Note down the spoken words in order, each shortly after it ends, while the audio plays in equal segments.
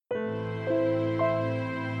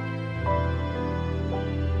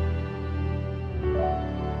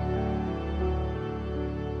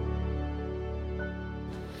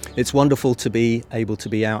It's wonderful to be able to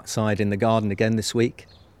be outside in the garden again this week,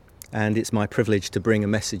 and it's my privilege to bring a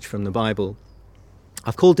message from the Bible.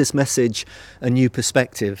 I've called this message A New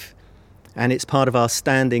Perspective, and it's part of our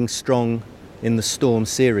Standing Strong in the Storm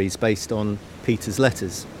series based on Peter's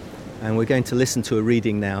letters. And we're going to listen to a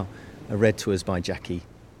reading now, read to us by Jackie.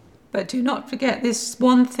 But do not forget this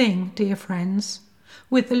one thing, dear friends.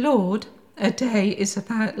 With the Lord, a day is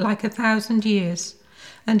like 1,000 years,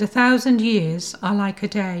 and 1,000 years are like a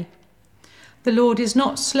day. The Lord is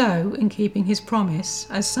not slow in keeping his promise,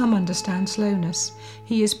 as some understand slowness.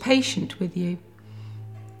 He is patient with you,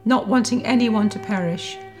 not wanting anyone to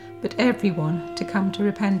perish, but everyone to come to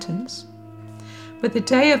repentance. But the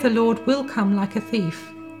day of the Lord will come like a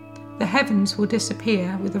thief. The heavens will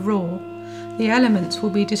disappear with a roar, the elements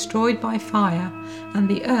will be destroyed by fire, and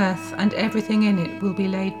the earth and everything in it will be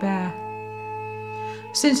laid bare.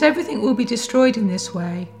 Since everything will be destroyed in this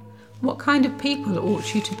way, what kind of people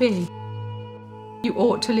ought you to be? You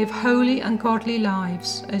ought to live holy and godly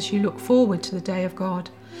lives as you look forward to the day of God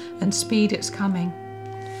and speed its coming.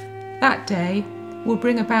 That day will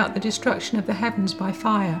bring about the destruction of the heavens by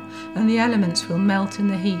fire, and the elements will melt in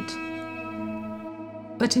the heat.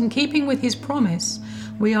 But in keeping with his promise,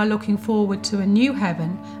 we are looking forward to a new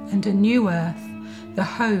heaven and a new earth, the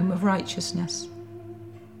home of righteousness.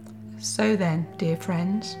 So then, dear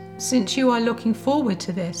friends, since you are looking forward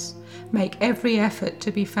to this, make every effort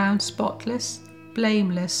to be found spotless,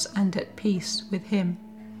 blameless, and at peace with him.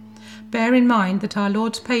 Bear in mind that our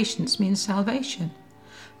Lord's patience means salvation,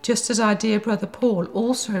 just as our dear brother Paul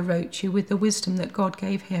also wrote you with the wisdom that God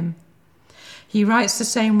gave him. He writes the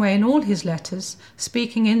same way in all his letters,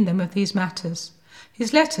 speaking in them of these matters.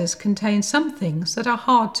 His letters contain some things that are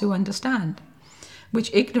hard to understand, which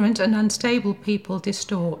ignorant and unstable people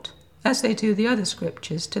distort, as they do the other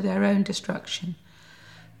scriptures, to their own destruction.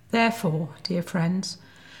 Therefore, dear friends,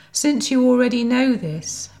 since you already know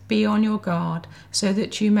this, be on your guard, so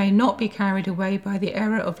that you may not be carried away by the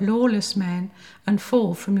error of lawless men and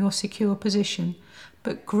fall from your secure position,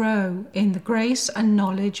 but grow in the grace and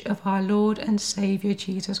knowledge of our Lord and Saviour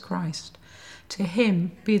Jesus Christ. To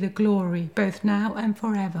him be the glory both now and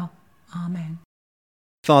forever. Amen.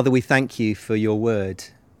 Father, we thank you for your word.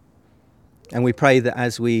 And we pray that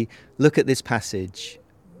as we look at this passage,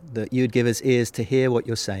 that you'd give us ears to hear what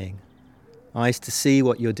you're saying, eyes to see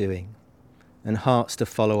what you're doing, and hearts to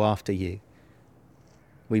follow after you.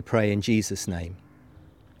 We pray in Jesus' name.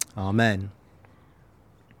 Amen.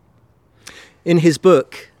 In his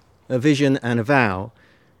book, A Vision and a Vow,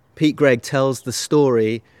 Pete Greig tells the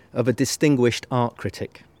story of a distinguished art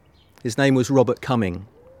critic. His name was Robert Cumming,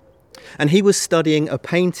 and he was studying a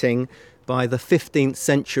painting by the 15th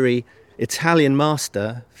century Italian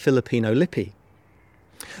master Filippino Lippi.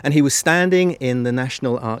 And he was standing in the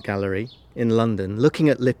National Art Gallery in London, looking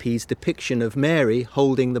at Lippi's depiction of Mary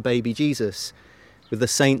holding the baby Jesus, with the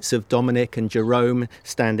saints of Dominic and Jerome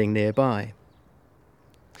standing nearby.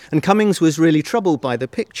 And Cummings was really troubled by the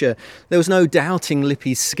picture. There was no doubting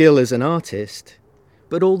Lippi's skill as an artist,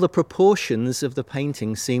 but all the proportions of the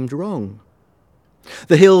painting seemed wrong.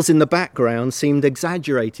 The hills in the background seemed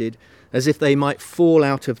exaggerated, as if they might fall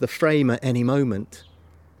out of the frame at any moment.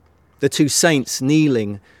 The two saints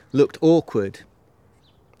kneeling looked awkward.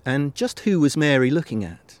 And just who was Mary looking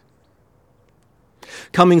at?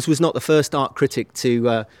 Cummings was not the first art critic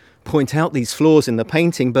to point out these flaws in the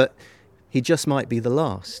painting, but he just might be the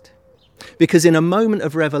last. Because in a moment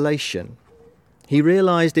of revelation, he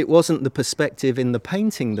realised it wasn't the perspective in the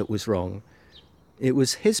painting that was wrong, it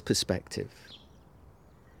was his perspective.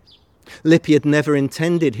 Lippi had never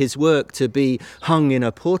intended his work to be hung in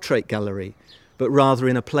a portrait gallery, but rather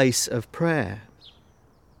in a place of prayer.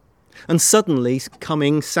 And suddenly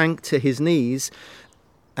Cummings sank to his knees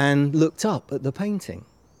and looked up at the painting.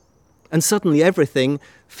 And suddenly everything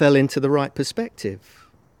fell into the right perspective.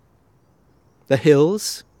 The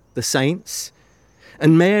hills, the saints,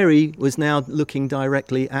 and Mary was now looking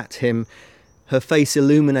directly at him, her face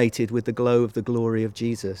illuminated with the glow of the glory of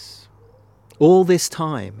Jesus. All this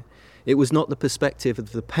time, it was not the perspective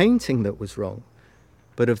of the painting that was wrong,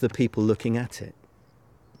 but of the people looking at it.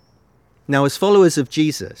 Now, as followers of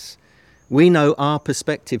Jesus, we know our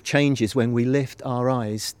perspective changes when we lift our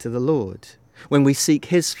eyes to the Lord, when we seek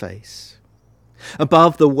his face.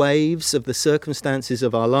 Above the waves of the circumstances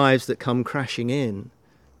of our lives that come crashing in,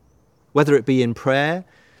 whether it be in prayer,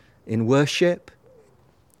 in worship,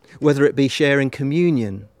 whether it be sharing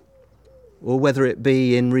communion, or whether it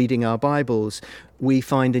be in reading our Bibles, we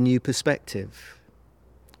find a new perspective.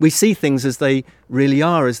 We see things as they really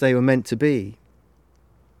are, as they were meant to be.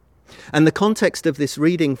 And the context of this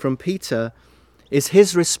reading from Peter is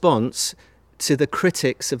his response to the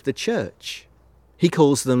critics of the church. He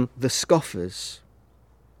calls them the scoffers,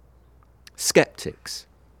 skeptics.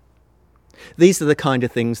 These are the kind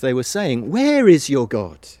of things they were saying. Where is your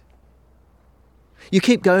God? You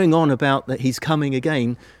keep going on about that he's coming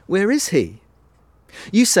again. Where is he?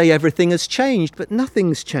 You say everything has changed, but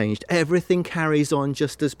nothing's changed. Everything carries on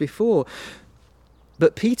just as before.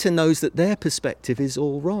 But Peter knows that their perspective is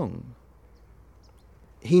all wrong.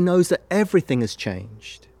 He knows that everything has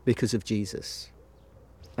changed because of Jesus,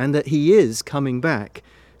 and that he is coming back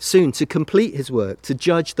soon to complete his work, to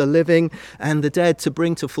judge the living and the dead, to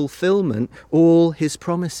bring to fulfillment all his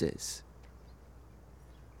promises,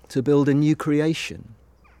 to build a new creation,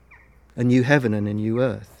 a new heaven and a new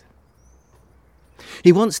earth.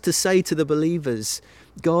 He wants to say to the believers,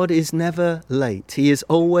 God is never late. He is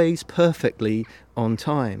always perfectly on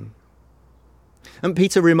time. And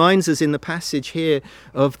Peter reminds us in the passage here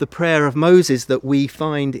of the prayer of Moses that we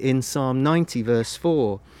find in Psalm 90, verse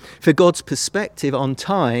 4. For God's perspective on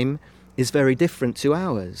time is very different to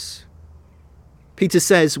ours. Peter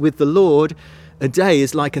says, with the Lord, a day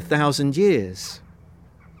is like 1,000 years,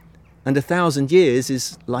 and 1,000 years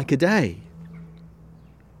is like a day.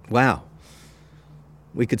 Wow.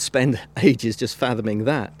 We could spend ages just fathoming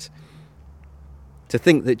that. To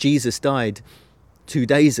think that Jesus died 2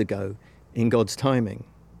 days ago in God's timing.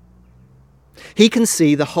 He can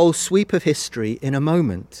see the whole sweep of history in a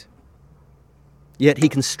moment. Yet he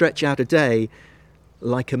can stretch out a day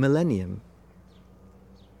like a millennium.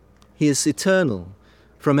 He is eternal,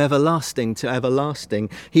 from everlasting to everlasting.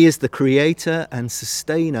 He is the creator and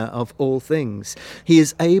sustainer of all things. He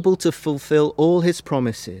is able to fulfill all his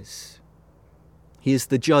promises. He is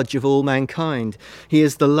the judge of all mankind. He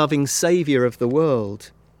is the loving saviour of the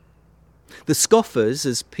world. The scoffers,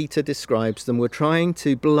 as Peter describes them, were trying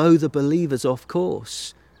to blow the believers off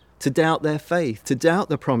course, to doubt their faith, to doubt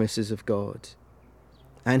the promises of God.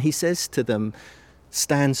 And he says to them,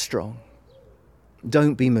 stand strong.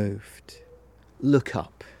 Don't be moved. Look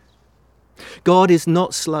up. God is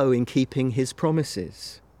not slow in keeping his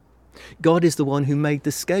promises. God is the one who made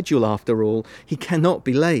the schedule after all. He cannot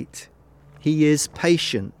be late. He is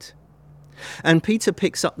patient. And Peter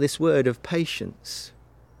picks up this word of patience.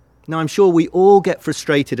 Now, I'm sure we all get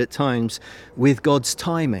frustrated at times with God's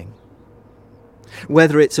timing.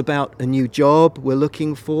 Whether it's about a new job we're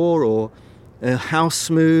looking for, or a house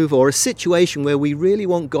move, or a situation where we really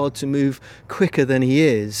want God to move quicker than he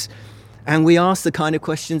is. And we ask the kind of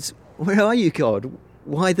questions, where are you, God?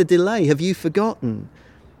 Why the delay? Have you forgotten?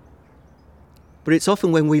 But it's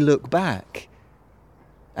often when we look back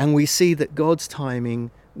and we see that God's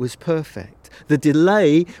timing was perfect. The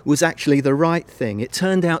delay was actually the right thing. It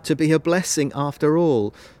turned out to be a blessing after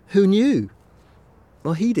all. Who knew?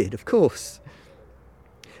 Well, he did, of course.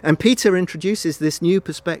 And Peter introduces this new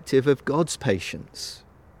perspective of God's patience.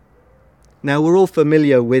 Now, we're all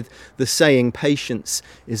familiar with the saying, patience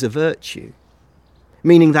is a virtue,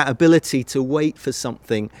 meaning that ability to wait for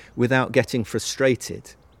something without getting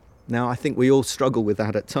frustrated. Now, I think we all struggle with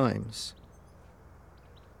that at times.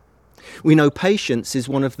 We know patience is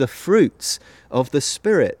one of the fruits of the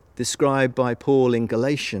Spirit described by Paul in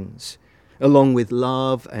Galatians, along with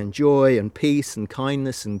love and joy and peace and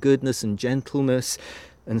kindness and goodness and gentleness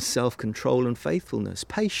and self-control and faithfulness.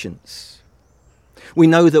 Patience. We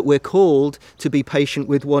know that we're called to be patient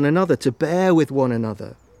with one another, to bear with one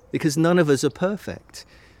another, because none of us are perfect.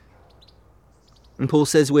 And Paul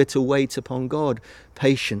says we're to wait upon God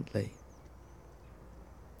patiently.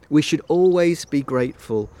 We should always be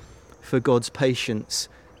grateful for God's patience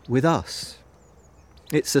with us.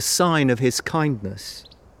 It's a sign of his kindness.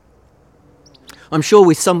 I'm sure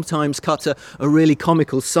we sometimes cut a really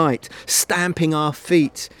comical sight, stamping our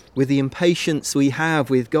feet with the impatience we have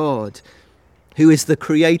with God, who is the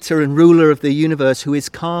creator and ruler of the universe, who is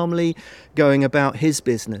calmly going about his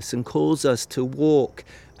business and calls us to walk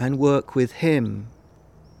and work with him.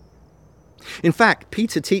 In fact,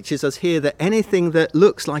 Peter teaches us here that anything that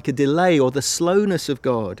looks like a delay or the slowness of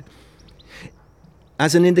God,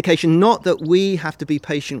 as an indication not that we have to be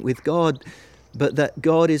patient with God, but that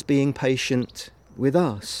God is being patient with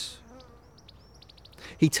us.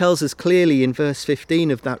 He tells us clearly in verse 15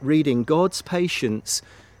 of that reading, God's patience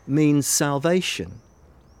means salvation.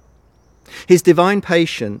 His divine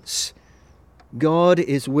patience, God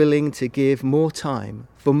is willing to give more time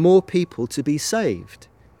for more people to be saved,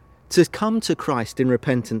 to come to Christ in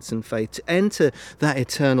repentance and faith, to enter that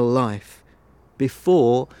eternal life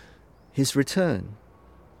before his return.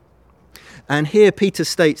 And here Peter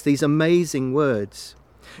states these amazing words.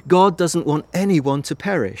 God doesn't want anyone to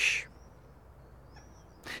perish.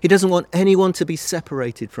 He doesn't want anyone to be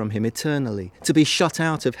separated from him eternally, to be shut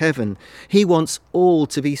out of heaven. He wants all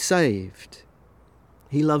to be saved.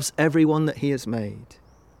 He loves everyone that he has made.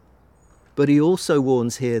 But he also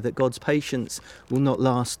warns here that God's patience will not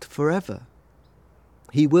last forever.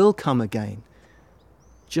 He will come again,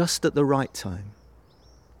 just at the right time.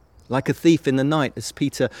 Like a thief in the night, as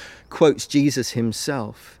Peter quotes Jesus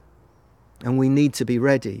himself. And we need to be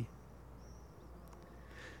ready.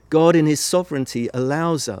 God in his sovereignty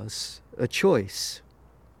allows us a choice.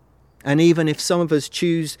 And even if some of us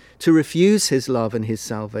choose to refuse his love and his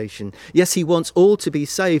salvation, yes, he wants all to be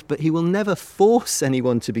saved, but he will never force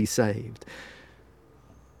anyone to be saved.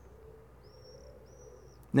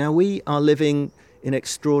 Now, we are living in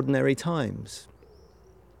extraordinary times.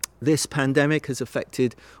 This pandemic has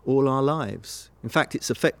affected all our lives. In fact, it's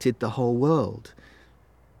affected the whole world.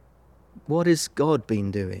 What has God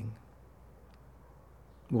been doing?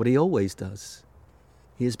 What he always does.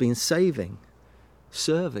 He has been saving,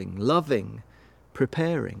 serving, loving,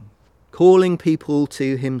 preparing, calling people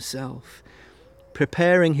to himself,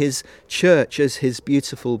 preparing his church as his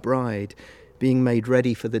beautiful bride, being made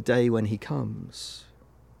ready for the day when he comes.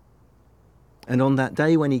 And on that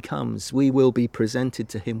day when he comes, we will be presented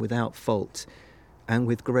to him without fault and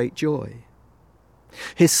with great joy.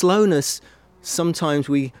 His slowness sometimes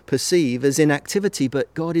we perceive as inactivity,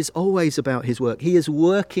 but God is always about his work. He is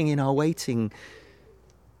working in our waiting.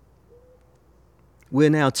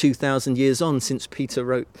 We're now 2,000 years on since Peter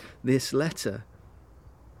wrote this letter.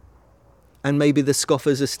 And maybe the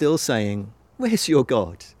scoffers are still saying, "Where's your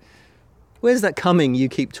God? Where's that coming you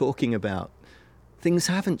keep talking about?" Things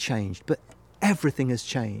haven't changed, but everything has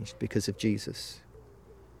changed because of Jesus.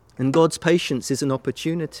 And God's patience is an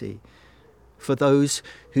opportunity for those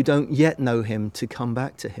who don't yet know him to come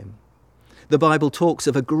back to him. The Bible talks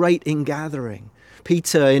of a great ingathering.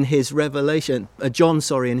 Peter in his revelation, John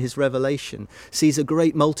in his revelation, sees a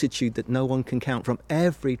great multitude that no one can count from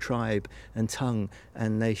every tribe and tongue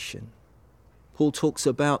and nation. Paul talks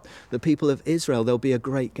about the people of Israel. There'll be a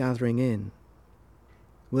great gathering in.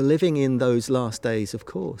 We're living in those last days, of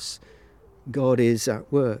course. God is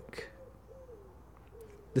at work.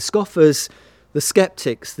 The scoffers, the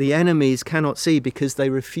skeptics, the enemies cannot see because they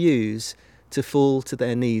refuse to fall to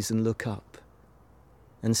their knees and look up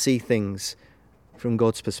and see things from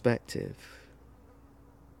God's perspective.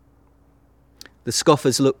 The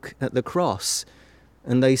scoffers look at the cross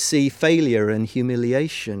and they see failure and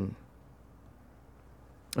humiliation,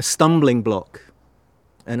 a stumbling block,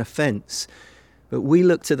 an offense. But we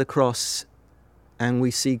look to the cross and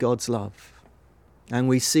we see God's love and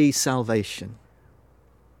we see salvation.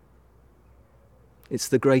 It's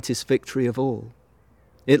the greatest victory of all.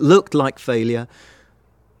 It looked like failure,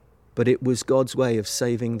 but it was God's way of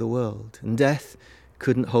saving the world. And death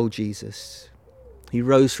couldn't hold Jesus. He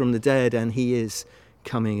rose from the dead and he is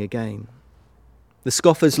coming again. The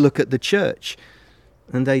scoffers look at the church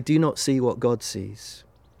and they do not see what God sees,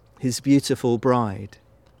 his beautiful bride.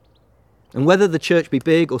 And whether the church be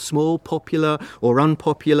big or small, popular or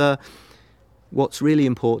unpopular, what's really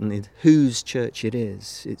important is whose church it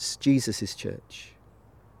is. It's Jesus' church.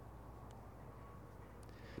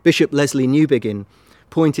 Bishop Leslie Newbigin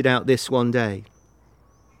pointed out this one day.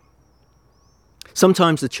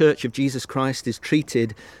 Sometimes the Church of Jesus Christ is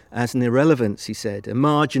treated as an irrelevance, he said, a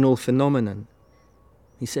marginal phenomenon.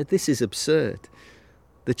 He said, this is absurd.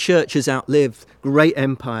 The church has outlived great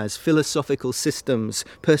empires, philosophical systems,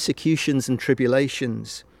 persecutions and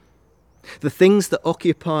tribulations. The things that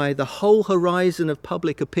occupy the whole horizon of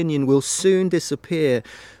public opinion will soon disappear,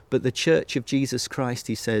 but the Church of Jesus Christ,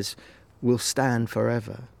 he says, will stand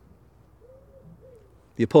forever.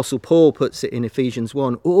 The Apostle Paul puts it in Ephesians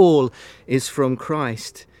 1, all is from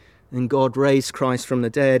Christ, and God raised Christ from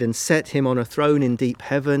the dead and set him on a throne in deep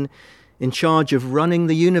heaven, in charge of running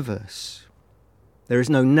the universe. There is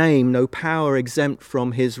no name, no power exempt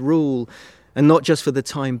from his rule, and not just for the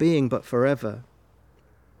time being, but forever.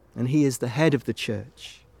 And he is the head of the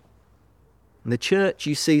church. And the church,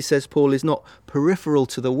 you see, says Paul, is not peripheral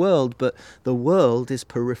to the world, but the world is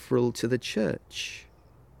peripheral to the church.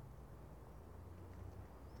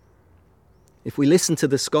 If we listen to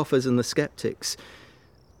the scoffers and the skeptics,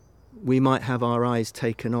 we might have our eyes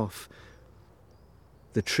taken off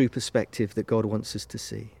the true perspective that God wants us to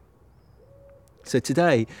see. So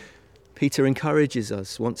today, Peter encourages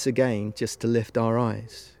us once again just to lift our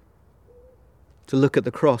eyes, to look at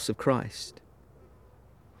the cross of Christ,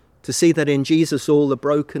 to see that in Jesus all the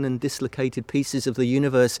broken and dislocated pieces of the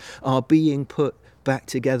universe are being put back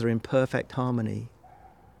together in perfect harmony.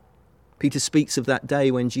 Peter speaks of that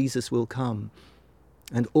day when Jesus will come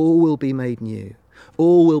and all will be made new,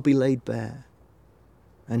 all will be laid bare.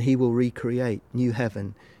 and he will recreate new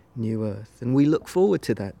heaven, new earth. And we look forward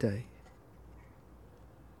to that day.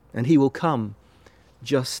 And he will come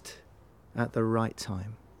just at the right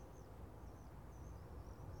time.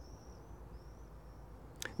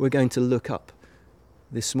 We're going to look up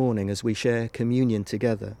this morning as we share communion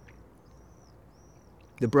together,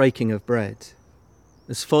 the breaking of bread,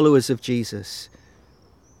 as followers of Jesus,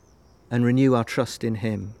 and renew our trust in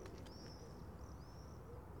him.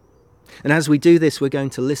 And as we do this, we're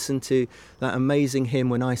going to listen to that amazing hymn,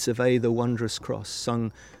 When I Survey the Wondrous Cross,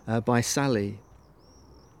 sung by Sally.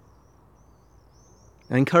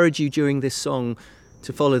 I encourage you during this song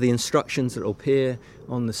to follow the instructions that will appear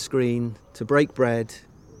on the screen, to break bread,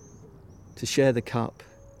 to share the cup.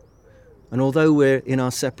 And although we're in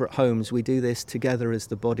our separate homes, we do this together as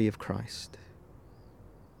the body of Christ.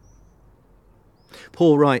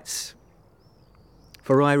 Paul writes,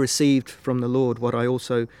 "For I received from the Lord what I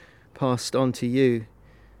also passed on to you.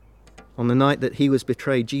 On the night that he was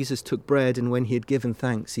betrayed, Jesus took bread, and when he had given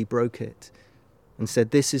thanks, he broke it and said,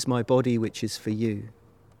 'This is my body which is for you.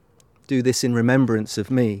 Do this in remembrance of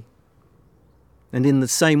me.' And in the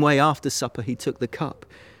same way, after supper, he took the cup,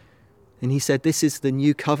 and he said, 'This is the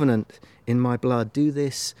new covenant in my blood. Do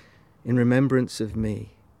this in remembrance of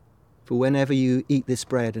me. For whenever you eat this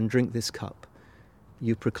bread and drink this cup,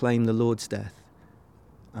 you proclaim the Lord's death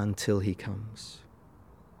until he comes.'"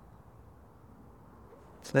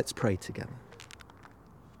 Let's pray together.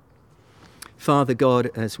 Father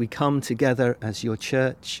God, as we come together as your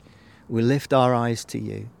church, we lift our eyes to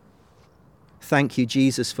you. Thank you,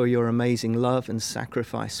 Jesus, for your amazing love and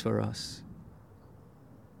sacrifice for us.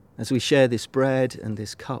 As we share this bread and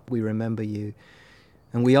this cup, we remember you.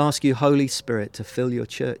 And we ask you, Holy Spirit, to fill your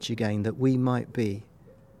church again, that we might be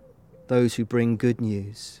those who bring good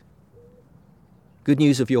news. Good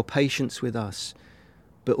news of your patience with us,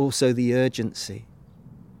 but also the urgency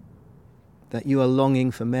that you are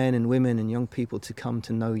longing for men and women and young people to come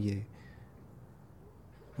to know you.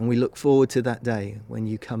 And we look forward to that day when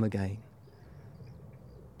you come again.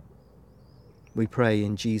 We pray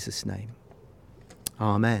in Jesus' name.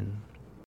 Amen.